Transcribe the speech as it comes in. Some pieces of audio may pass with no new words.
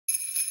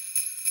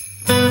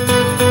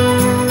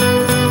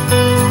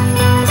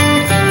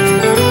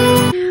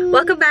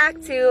back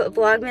to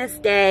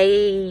Vlogmas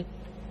day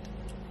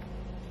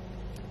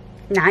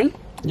 9?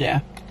 Yeah.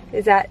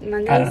 Is that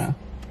Mondays? I don't know.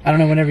 I don't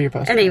know whenever you're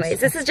posting.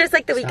 Anyways, this is just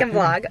like the weekend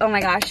vlog. Oh my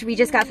gosh, we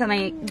just got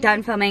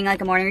done filming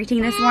like a morning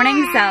routine this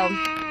morning, so.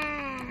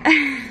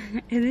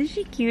 Isn't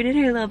she cute in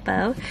her little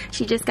bow?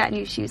 She just got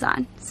new shoes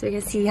on, so we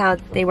can see how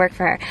they work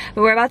for her.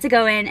 But we're about to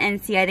go in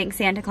and see, I think,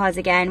 Santa Claus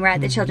again. We're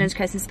at the children's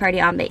Christmas party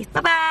on base.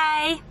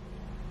 Bye-bye!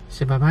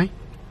 Say bye-bye.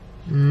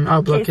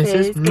 Oh, blow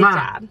kisses. Good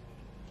job.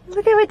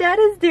 Look at what Dad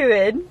is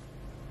doing.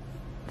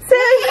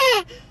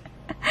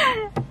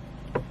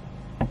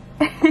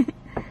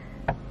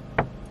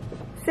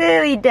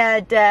 Silly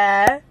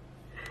Dada.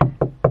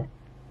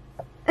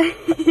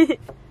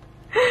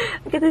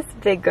 Look at this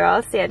big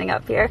girl standing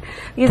up here.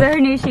 These are her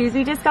new shoes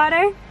we just got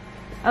her.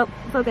 Oh,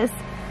 focus.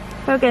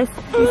 Focus.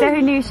 These are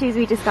her new shoes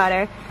we just got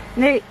her.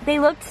 And they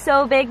looked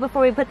so big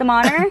before we put them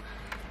on her.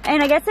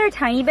 And I guess they're a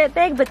tiny bit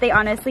big, but they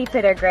honestly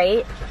fit her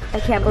great. I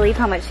can't believe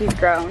how much she's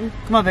grown.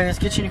 Come on, baby, let's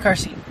get you in your car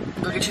seat.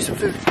 Go get you some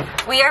food.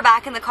 We are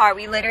back in the car.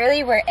 We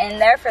literally were in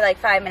there for like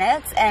 5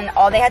 minutes, and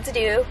all they had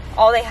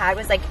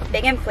was like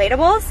big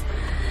inflatables,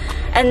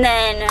 and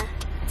then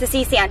to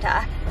see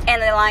Santa.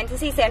 And the line to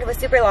see Santa was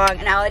super long,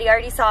 and Allie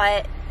already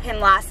saw him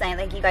last night,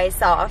 like you guys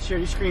saw. Sure,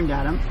 you screamed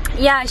at him.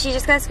 Yeah, and she's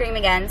just gonna scream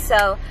again.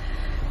 So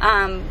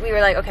we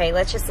were like, okay,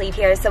 let's just leave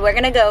here. So we're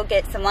gonna go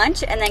get some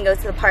lunch and then go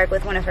to the park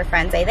with one of her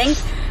friends, I think,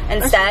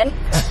 instead,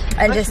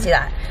 and just do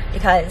that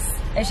because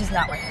it's just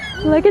not worth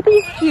it. Look at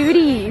these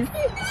cuties.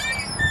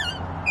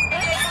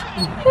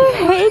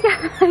 Hey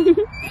guys,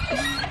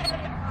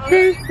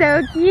 they're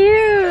so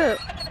cute.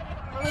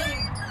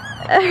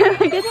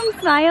 Look at them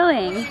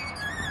smiling.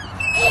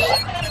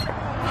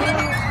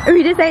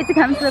 We decided to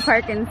come to the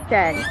park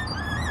instead.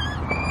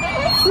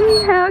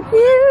 How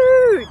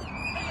cute!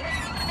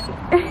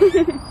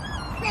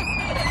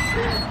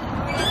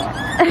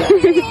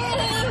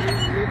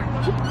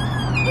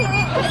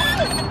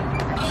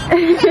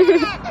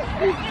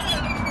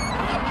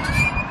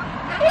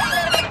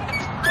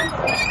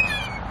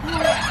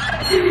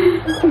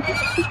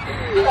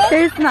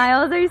 Their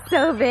smiles are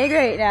so big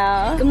right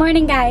now. Good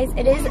morning, guys.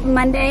 It is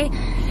Monday,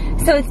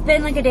 so it's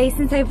been like a day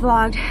since I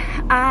vlogged.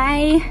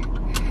 I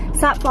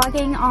stopped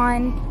vlogging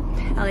on,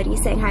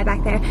 Elodie's saying hi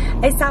back there.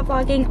 I stopped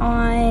vlogging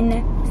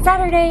on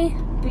Saturday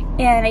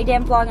and I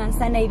didn't vlog on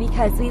Sunday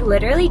because we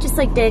literally just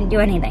like didn't do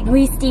anything.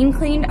 We steam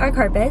cleaned our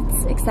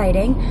carpets,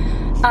 exciting.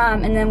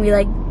 And then we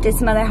like did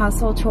some other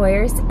household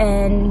chores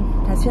and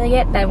that's really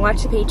it. Then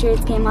watched the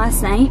Patriots game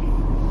last night.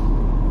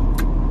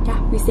 Yeah,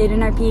 we stayed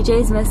in our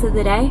PJs most of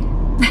the day.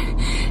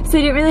 So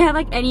I didn't really have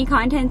like any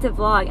content to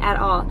vlog at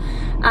all.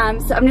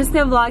 So I'm just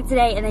gonna vlog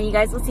today and then you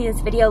guys will see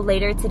this video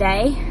later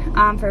today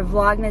for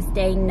Vlogmas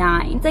day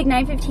 9. It's like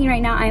 9:15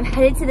 right now. I'm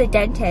headed to the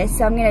dentist,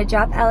 so I'm gonna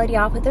drop Elodie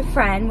off with a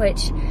friend,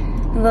 which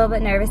I'm a little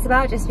bit nervous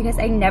about just because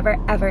I never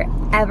ever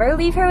ever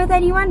leave her with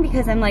anyone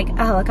because I'm like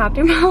a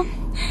helicopter mom.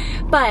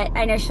 But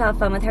I know she'll have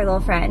fun with her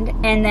little friend.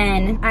 And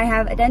then I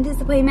have a dentist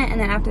appointment,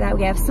 and then after that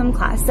we have swim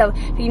class. So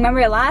if you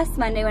remember last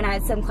Monday when I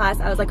had swim class,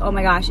 I was like, oh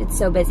my gosh, it's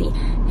so busy.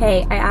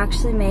 Hey, I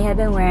actually may have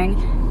been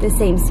wearing the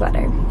same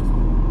sweater.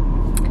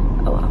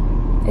 Oh well,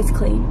 it's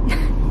clean.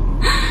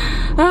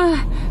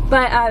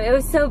 But it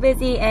was so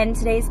busy, and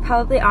today's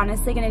probably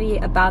honestly gonna be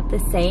about the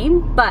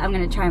same, but I'm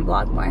gonna try and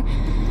vlog more.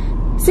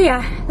 So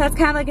yeah, that's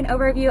kind of like an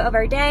overview of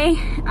our day.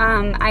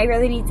 I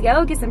really need to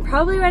go because I'm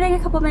probably running a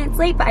couple minutes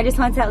late, but I just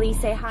wanted to at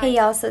least say hi. Hey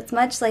y'all, so it's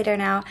much later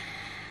now.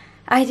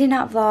 I did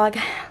not vlog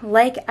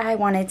like I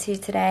wanted to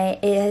today.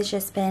 It has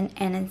just been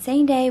an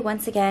insane day.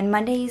 Once again,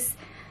 Mondays,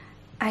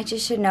 I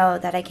just should know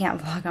that I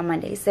can't vlog on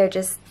Mondays. They're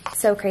just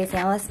so crazy.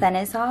 Unless Ben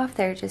is off,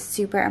 they're just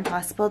super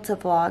impossible to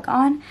vlog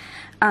on.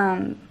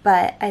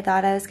 But I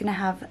thought I was gonna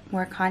have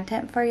more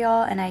content for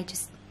y'all, and I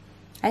just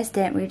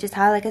didn't. We just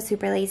had like a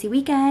super lazy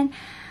weekend.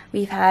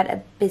 We've had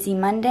a busy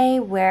Monday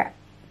where,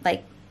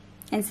 like,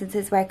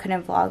 instances where I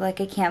couldn't vlog. Like,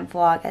 I can't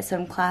vlog at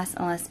swim class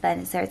unless Ben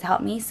is there to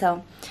help me.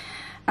 So,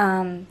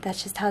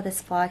 that's just how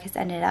this vlog has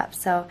ended up.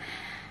 So,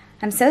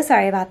 I'm so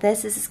sorry about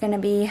this. This is going to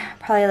be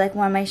probably, like,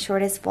 one of my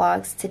shortest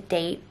vlogs to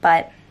date.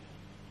 But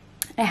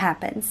it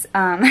happens.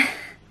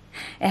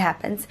 It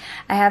happens.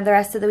 I have the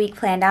rest of the week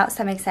planned out,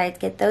 so I'm excited to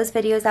get those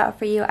videos out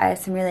for you. I have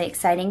some really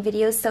exciting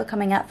videos still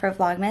coming up for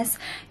Vlogmas.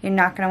 You're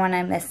not going to want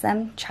to miss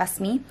them,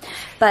 trust me.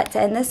 But to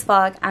end this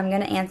vlog, I'm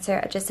going to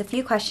answer just a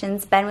few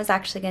questions. Ben was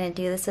actually going to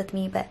do this with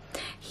me, but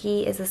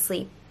he is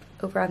asleep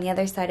over on the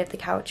other side of the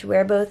couch.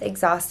 We're both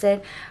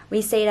exhausted.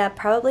 We stayed up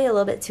probably a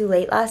little bit too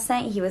late last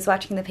night. He was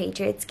watching the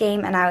Patriots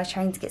game, and I was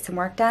trying to get some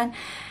work done.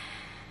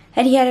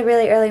 And he had a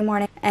really early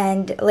morning,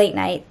 and late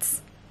nights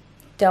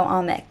don't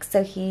all mix,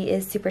 so he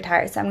is super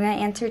tired. So I'm going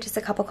to answer just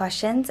a couple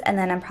questions, and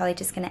then I'm probably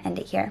just going to end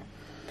it here.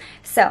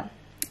 So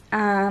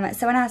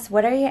someone asked,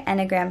 what are your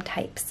Enneagram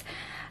types?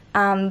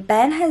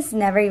 Ben has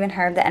never even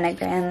heard of the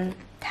Enneagram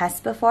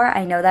test before.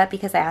 I know that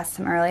because I asked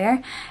him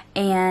earlier,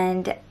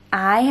 and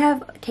I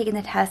have taken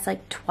the test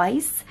like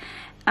twice,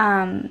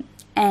 and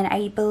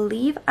I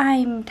believe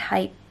I'm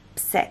type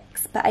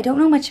 6, but I don't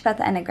know much about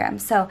the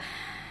Enneagram. So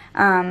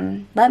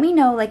Let me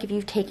know like if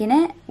you've taken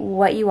it,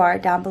 what you are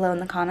down below in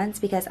the comments,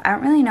 because I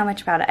don't really know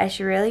much about it. I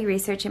should really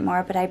research it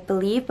more, but I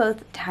believe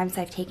both times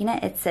I've taken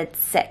it, it said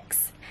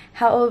 6.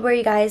 How old were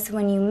you guys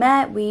when you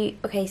met?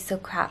 Okay, so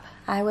crap.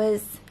 I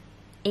was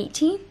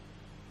 18?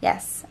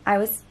 Yes, I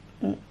was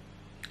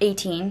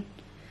 18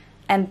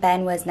 and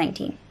Ben was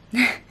 19.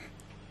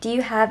 Do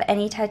you have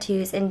any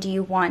tattoos and do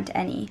you want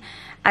any?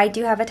 I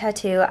do have a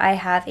tattoo. I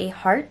have a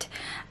heart.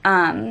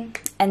 And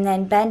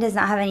then Ben does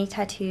not have any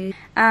tattoos.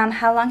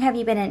 How long have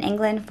you been in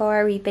England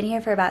for? We've been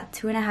here for about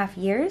 2.5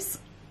 years,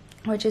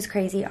 which is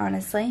crazy,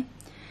 honestly.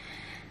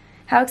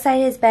 How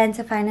excited is Ben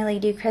to finally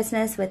do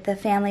Christmas with the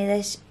family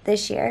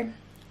this year?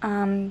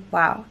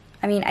 Wow.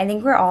 I mean, I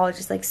think we're all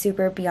just like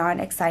super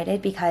beyond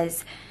excited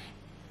because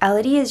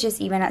Elodie is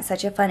just even at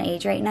such a fun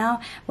age right now.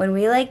 When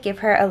we like give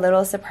her a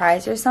little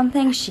surprise or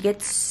something, she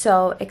gets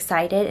so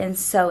excited and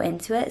so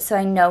into it. So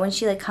I know when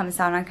she like comes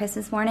down on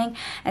Christmas morning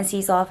and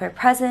sees all of her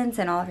presents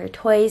and all of her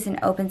toys and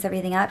opens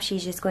everything up,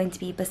 she's just going to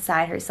be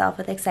beside herself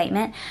with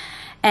excitement.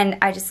 And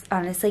I just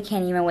honestly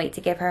can't even wait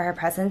to give her her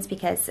presents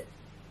because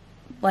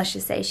let's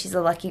just say she's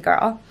a lucky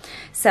girl.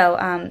 So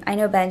I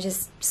know Ben's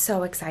just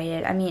so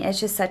excited. I mean,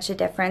 it's just such a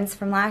difference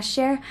from last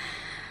year.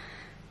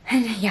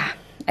 And yeah,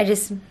 I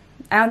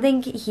don't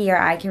think he or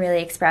I can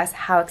really express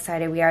how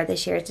excited we are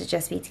this year to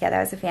just be together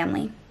as a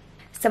family.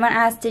 Someone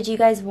asked, did you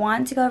guys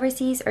want to go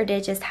overseas or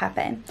did it just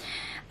happen?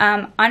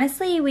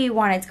 Honestly, we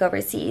wanted to go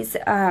overseas.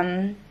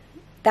 That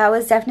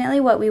was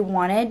definitely what we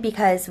wanted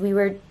because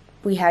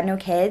we had no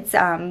kids.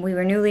 We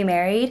were newly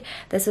married.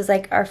 This was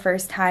like our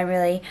first time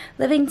really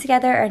living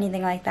together or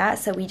anything like that.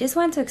 So we just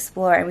wanted to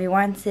explore and we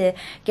wanted to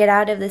get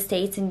out of the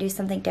States and do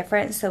something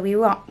different. So we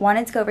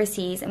wanted to go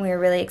overseas and we were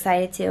really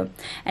excited to.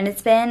 And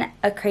it's been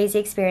a crazy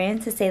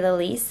experience to say the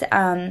least.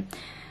 And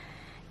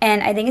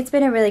I think it's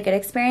been a really good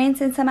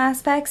experience in some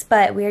aspects,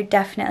 but we're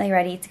definitely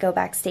ready to go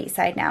back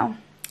stateside now.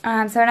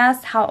 Someone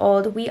asked how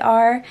old we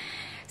are.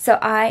 So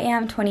I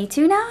am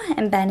 22 now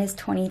and Ben is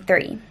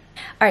 23.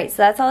 Alright, so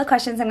that's all the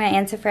questions I'm going to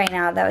answer for right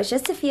now. That was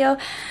just a few,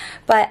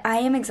 but I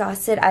am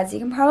exhausted as you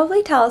can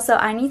probably tell, so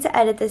I need to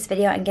edit this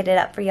video and get it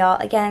up for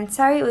y'all. Again,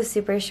 sorry it was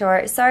super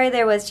short. Sorry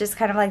there was just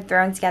kind of like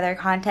thrown together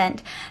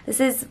content. This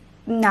is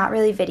not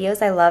really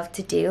videos I love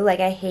to do. Like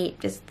I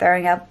hate just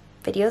throwing up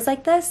videos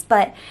like this,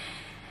 but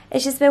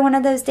it's just been one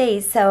of those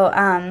days, so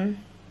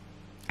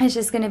it's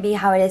just going to be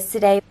how it is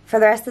today. For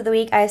the rest of the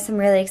week, I have some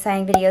really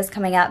exciting videos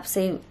coming up,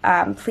 so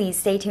please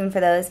stay tuned for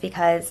those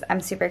because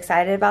I'm super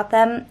excited about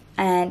them,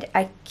 and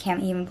I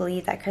can't even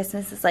believe that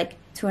Christmas is like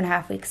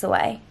 2.5 weeks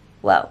away.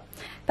 Whoa.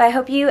 But I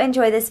hope you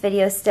enjoyed this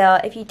video still.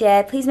 If you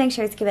did, please make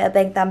sure to give it a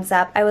big thumbs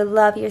up. I would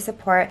love your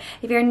support.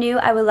 If you're new,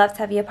 I would love to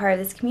have you a part of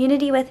this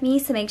community with me,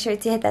 so make sure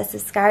to hit that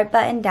subscribe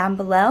button down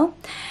below,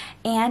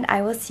 and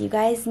I will see you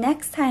guys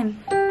next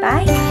time.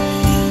 Bye!